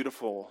and a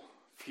beautiful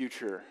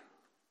future.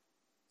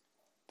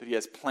 That he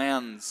has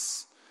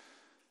plans,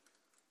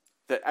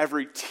 that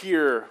every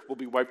tear will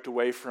be wiped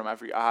away from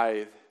every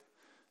eye,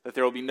 that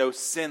there will be no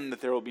sin,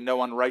 that there will be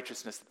no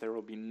unrighteousness, that there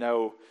will be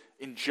no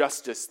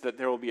injustice, that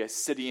there will be a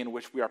city in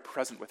which we are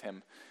present with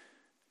him.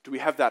 Do we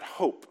have that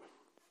hope?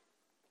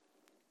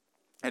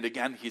 And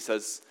again, he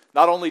says,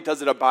 not only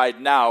does it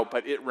abide now,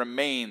 but it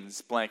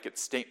remains, blanket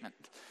statement.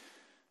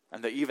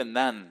 And that even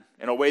then,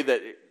 in a way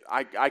that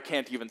I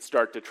can't even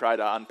start to try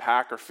to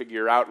unpack or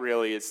figure out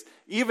really, is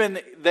even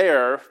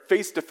there,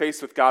 face to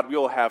face with God, we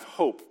will have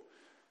hope.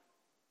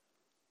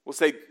 We'll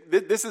say,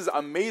 this is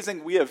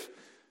amazing. We have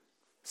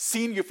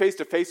seen you face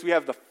to face. We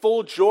have the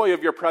full joy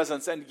of your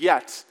presence. And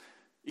yet,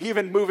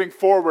 even moving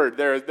forward,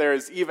 there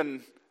is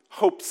even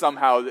hope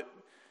somehow.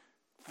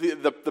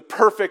 That the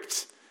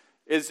perfect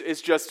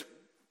is just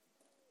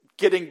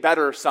getting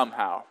better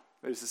somehow.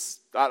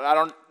 I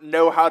don't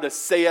know how to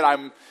say it.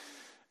 I'm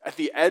at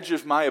the edge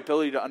of my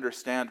ability to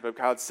understand, but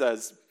God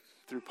says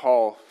through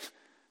Paul,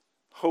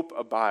 hope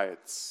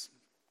abides.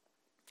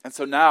 And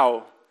so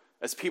now,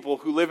 as people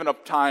who live in a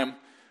time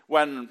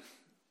when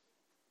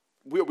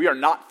we are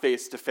not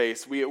face to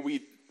face,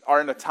 we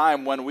are in a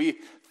time when we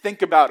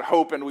think about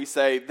hope and we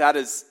say that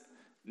is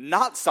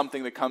not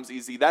something that comes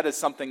easy. That is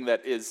something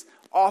that is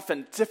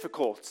often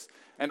difficult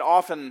and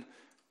often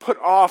put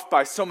off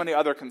by so many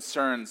other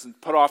concerns and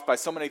put off by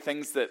so many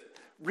things that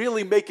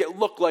really make it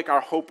look like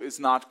our hope is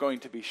not going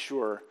to be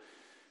sure.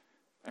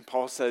 And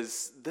Paul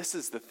says, this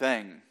is the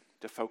thing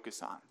to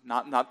focus on.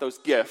 Not those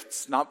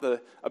gifts, not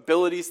the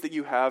abilities that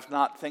you have,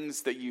 not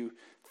things that you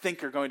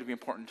think are going to be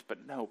important,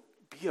 but no,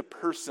 be a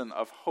person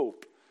of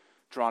hope.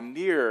 Draw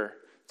near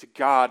to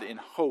God in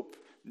hope,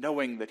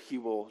 knowing that he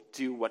will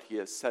do what he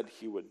has said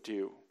he would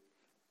do.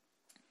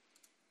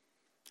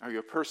 Are you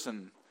a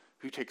person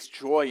who takes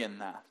joy in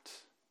that?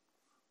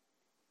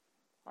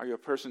 Are you a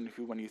person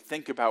who, when you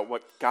think about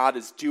what God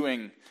is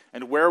doing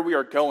and where we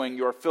are going,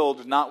 you are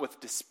filled not with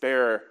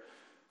despair,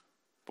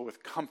 but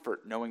with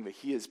comfort, knowing that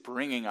he is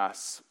bringing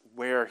us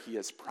where he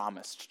has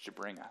promised to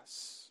bring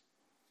us?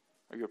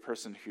 Are you a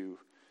person who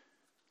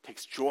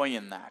takes joy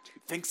in that, who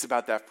thinks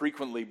about that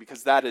frequently,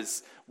 because that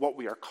is what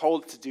we are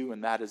called to do,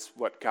 and that is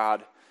what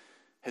God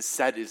has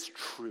said is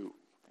true,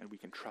 and we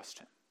can trust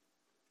him?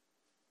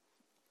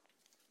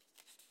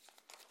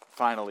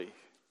 Finally,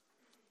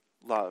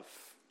 love.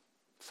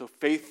 So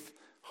faith,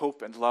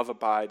 hope, and love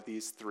abide,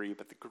 these three,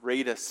 but the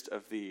greatest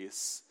of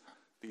these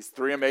These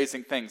three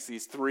amazing things,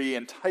 these three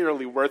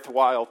entirely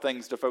worthwhile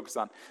things to focus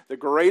on. The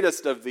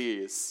greatest of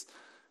these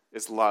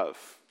is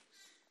love.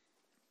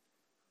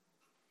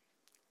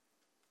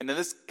 And in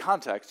this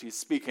context, he's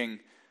speaking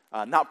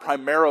not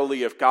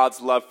primarily of God's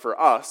love for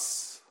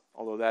us,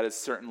 although that is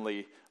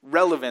certainly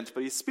relevant,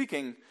 but he's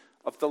speaking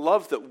of the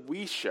love that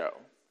we show.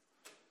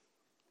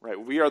 Right?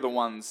 We are the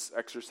ones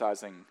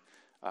exercising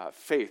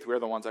faith. We are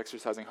the ones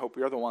exercising hope.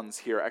 We are the ones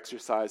here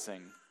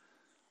exercising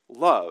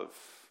love.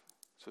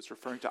 So it's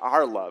referring to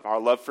our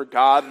love for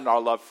God and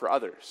our love for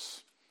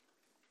others.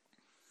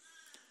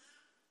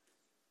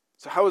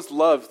 So how is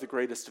love the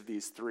greatest of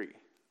these three?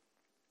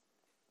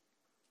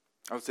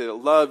 I would say that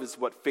love is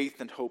what faith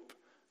and hope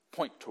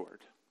point toward.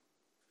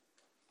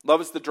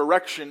 Love is the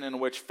direction in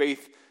which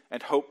faith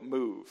and hope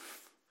move.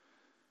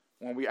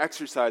 When we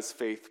exercise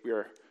faith, we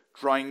are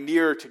drawing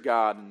near to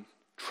God in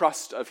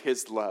trust of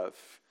his love,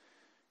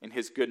 in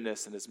his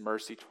goodness and his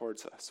mercy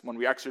towards us. When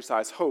we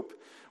exercise hope,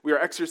 we are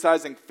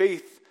exercising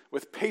faith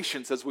with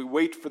patience as we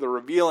wait for the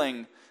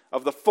revealing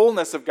of the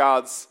fullness of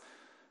God's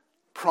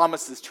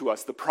promises to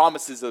us, the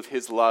promises of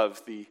his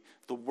love, the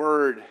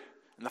word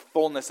and the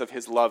fullness of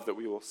his love that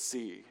we will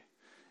see,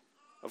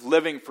 of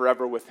living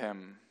forever with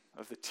him,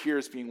 of the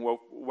tears being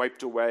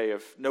wiped away,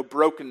 of no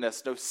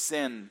brokenness, no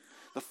sin,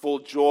 the full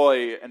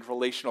joy and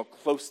relational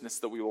closeness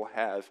that we will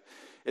have.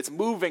 It's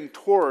moving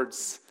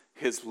towards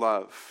his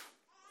love.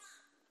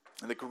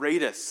 And the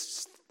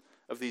greatest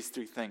of these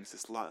three things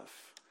is love.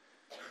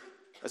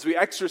 As we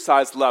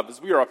exercise love,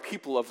 as we are a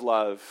people of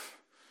love,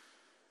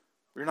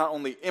 we're not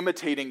only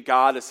imitating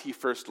God as he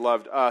first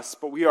loved us,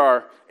 but we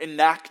are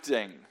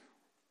enacting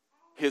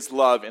his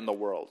love in the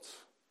world.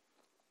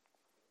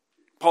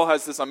 Paul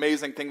has this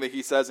amazing thing that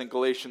he says in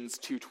Galatians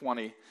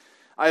 2:20.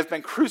 I have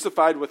been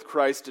crucified with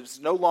Christ. It is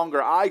no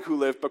longer I who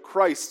live, but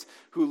Christ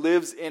who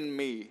lives in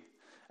me.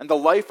 And the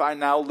life I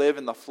now live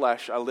in the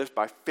flesh, I live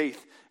by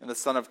faith in the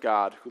Son of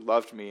God who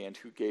loved me and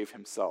who gave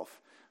himself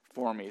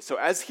for me. So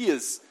as he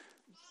is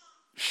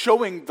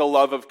showing the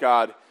love of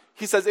God,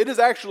 he says it is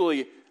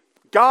actually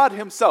God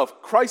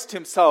himself, Christ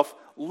himself,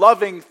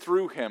 loving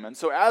through him. And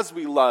so as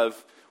we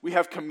love, we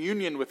have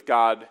communion with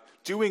God,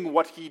 doing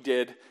what he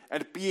did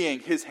and being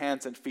his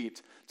hands and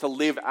feet to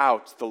live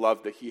out the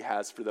love that he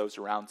has for those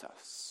around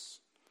us.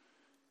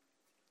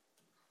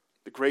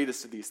 The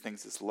greatest of these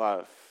things is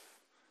love.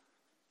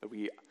 That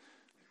we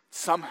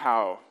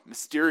somehow,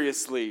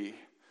 mysteriously,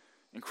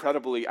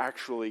 incredibly,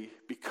 actually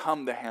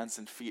become the hands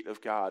and feet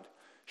of God,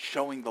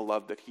 showing the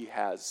love that he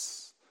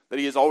has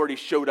already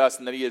showed us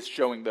and that he is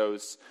showing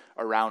those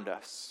around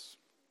us.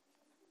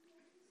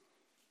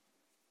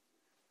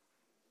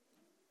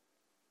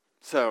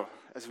 So,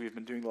 as we've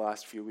been doing the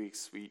last few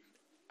weeks, we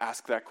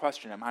ask that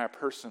question, am I a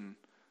person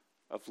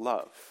of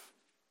love?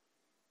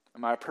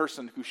 Am I a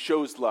person who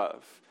shows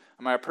love?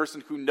 Am I a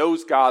person who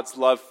knows God's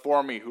love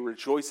for me, who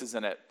rejoices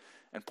in it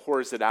and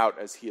pours it out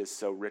as he has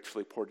so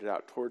richly poured it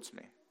out towards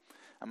me?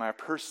 Am I a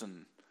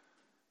person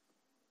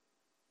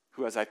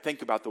who, as I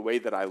think about the way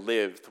that I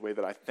live, the way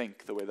that I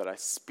think, the way that I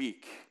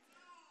speak,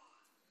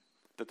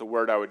 that the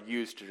word I would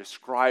use to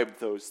describe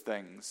those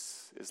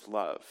things is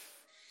love?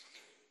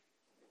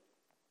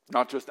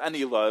 Not just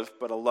any love,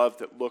 but a love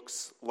that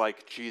looks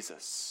like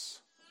Jesus.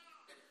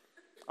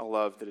 A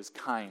love that is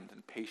kind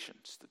and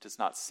patient, that does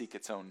not seek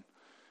its own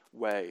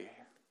way,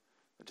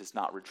 that does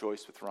not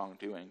rejoice with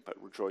wrongdoing,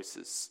 but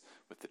rejoices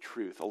with the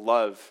truth. A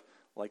love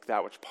like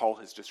that which Paul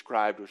has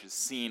described, which is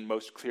seen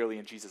most clearly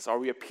in Jesus. Are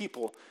we a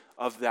people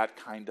of that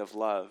kind of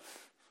love?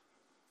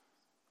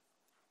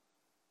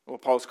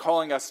 What Paul is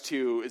calling us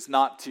to is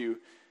not to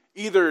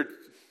either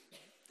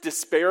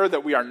despair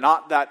that we are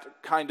not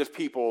that kind of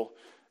people,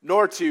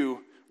 nor to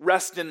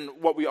rest in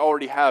what we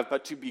already have,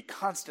 but to be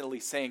constantly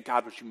saying,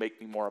 God, would you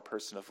make me more a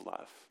person of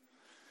love?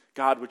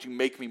 God, would you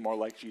make me more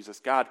like Jesus?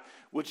 God,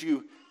 would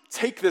you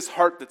take this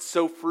heart that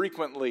so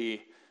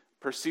frequently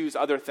pursues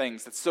other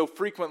things, that so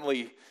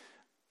frequently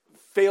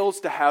fails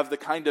to have the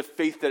kind of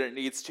faith that it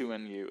needs to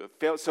in you,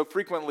 so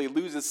frequently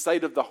loses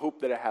sight of the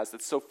hope that it has,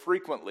 that so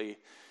frequently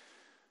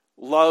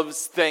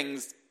loves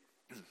things,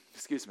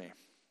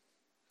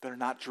 that are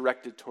not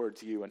directed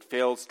towards you and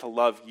fails to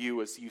love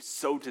you as you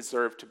so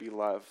deserve to be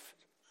loved.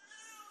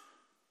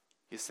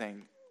 He's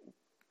saying,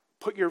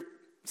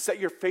 set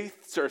your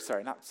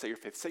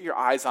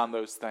eyes on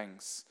those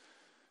things,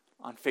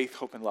 on faith,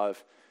 hope, and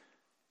love,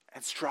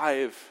 and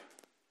strive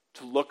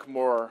to look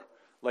more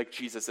like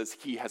Jesus as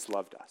he has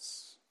loved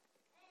us.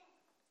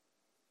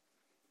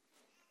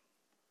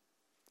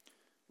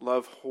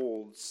 Love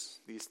holds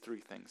these three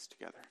things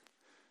together.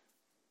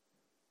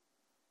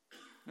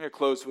 I'm going to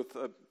close with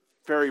a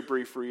very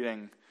brief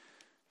reading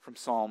from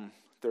Psalm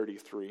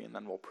 33, and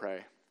then we'll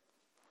pray.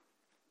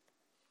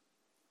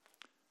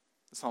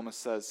 The psalmist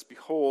says,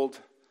 "Behold,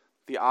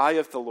 the eye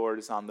of the Lord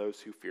is on those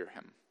who fear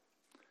him,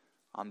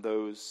 on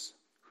those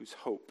whose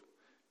hope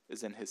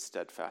is in his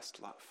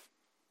steadfast love."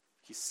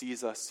 He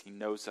sees us, he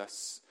knows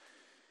us.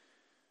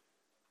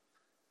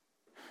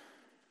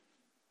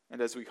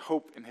 And as we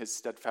hope in his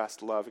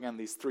steadfast love, again,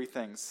 these three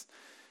things,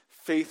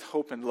 faith,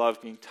 hope, and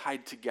love being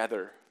tied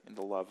together in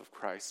the love of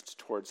Christ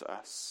towards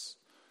us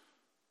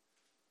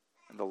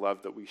and the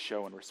love that we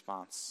show in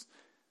response.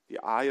 The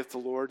eye of the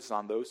Lord is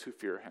on those who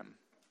fear him,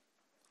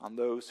 on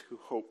those who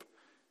hope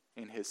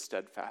in his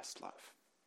steadfast love.